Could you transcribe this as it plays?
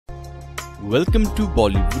Welcome to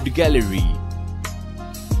Bollywood Gallery.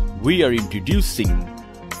 We are introducing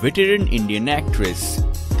veteran Indian actress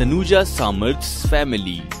Tanuja Samarth's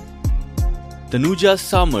family. Tanuja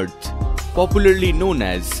Samarth, popularly known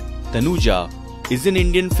as Tanuja, is an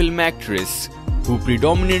Indian film actress who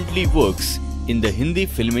predominantly works in the Hindi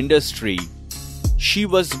film industry. She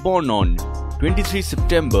was born on 23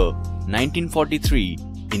 September 1943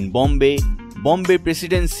 in Bombay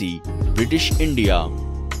Presidency, British India.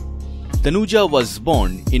 Tanuja was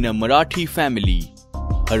born in a Marathi family.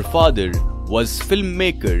 Her father was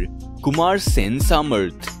filmmaker Kumarsen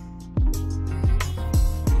Samarth.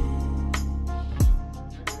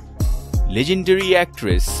 Legendary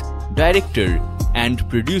actress, director and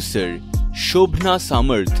producer Shobhna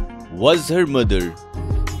Samarth was her mother.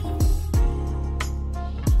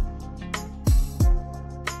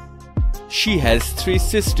 She has 3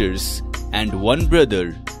 sisters and 1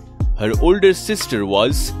 brother. Her older sister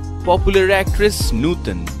was popular actress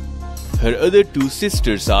Nutan. Her other 2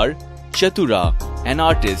 sisters are Chatura, an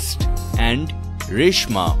artist, and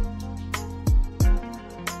Reshma.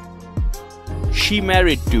 She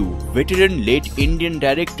married to veteran late Indian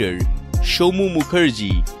director Shomu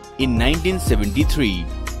Mukherjee in 1973.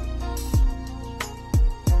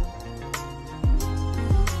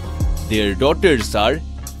 Their daughters are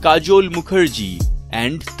Kajol Mukherjee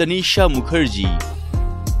and Tanisha Mukherjee.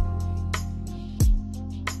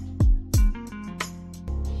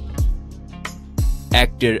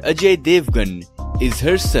 Actor Ajay Devgan is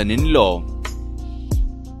her son-in-law.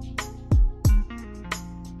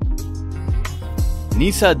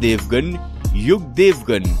 Nysa Devgan, Yug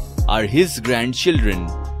Devgan are his grandchildren.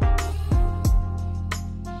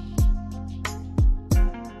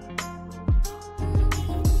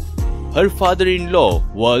 Her father-in-law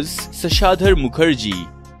was Sashadhar Mukherjee,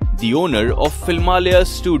 the owner of Filmalaya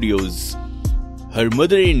studios. Her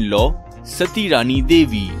mother-in-law, Sati Rani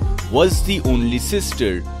Devi, was the only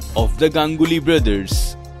sister of the Ganguly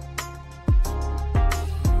brothers.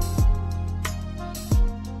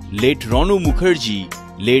 Late Rono Mukherjee,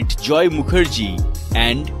 late Joy Mukherjee,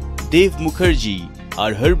 and Dev Mukherjee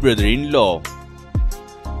are her brother-in-law.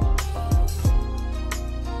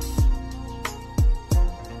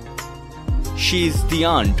 She is the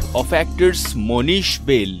aunt of actors Mohnish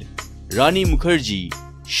Behl, Rani Mukherjee,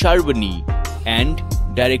 Sharbani, and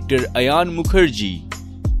director Ayan Mukherjee.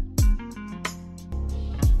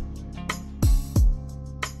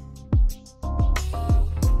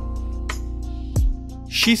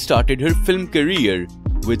 She started her film career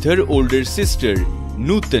with her older sister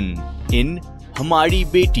Nutan in Hamari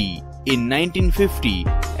Beti in 1950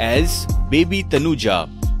 as Baby Tanuja.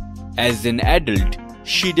 As an adult,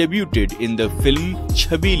 she debuted in the film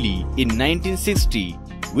Chhabili in 1960,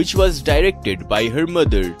 which was directed by her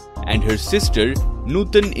mother and her sister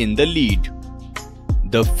Nutan in the lead.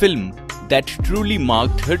 The film that truly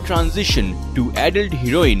marked her transition to adult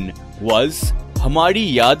heroine was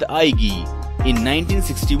Hamari Yaad Aayegi in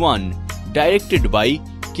 1961, directed by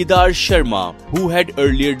Kedar Sharma, who had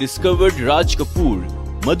earlier discovered Raj Kapoor,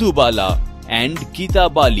 Madhubala and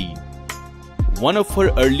Geeta Bali. One of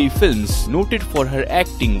her early films noted for her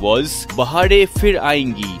acting was Bahare Fir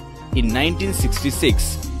Aayengi in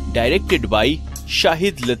 1966, directed by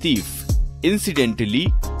Shahid Latif.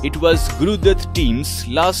 Incidentally, it was Gurudutt team's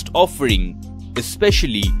last offering,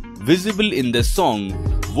 especially visible in the song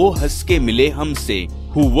Wo Haske Mile Humse,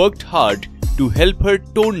 who worked hard to help her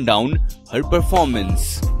tone down her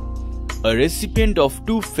performance. A recipient of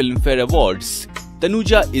 2 Filmfare Awards,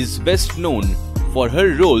 Tanuja is best known for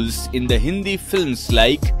her roles in the Hindi films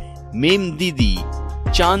like Mem Didi,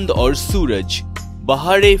 Chand Aur Suraj,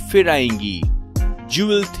 Bahare Fir Aayengi,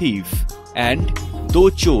 Jewel Thief, and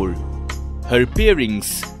Do Chor. Her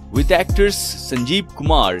pairings with actors Sanjeev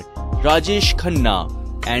Kumar, Rajesh Khanna,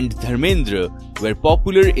 and Dharmendra were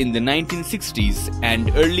popular in the 1960s and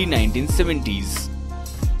early 1970s.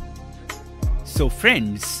 So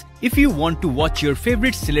friends, if you want to watch your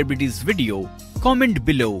favorite celebrities video, comment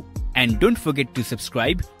below and don't forget to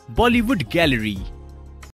subscribe Bollywood Gallery.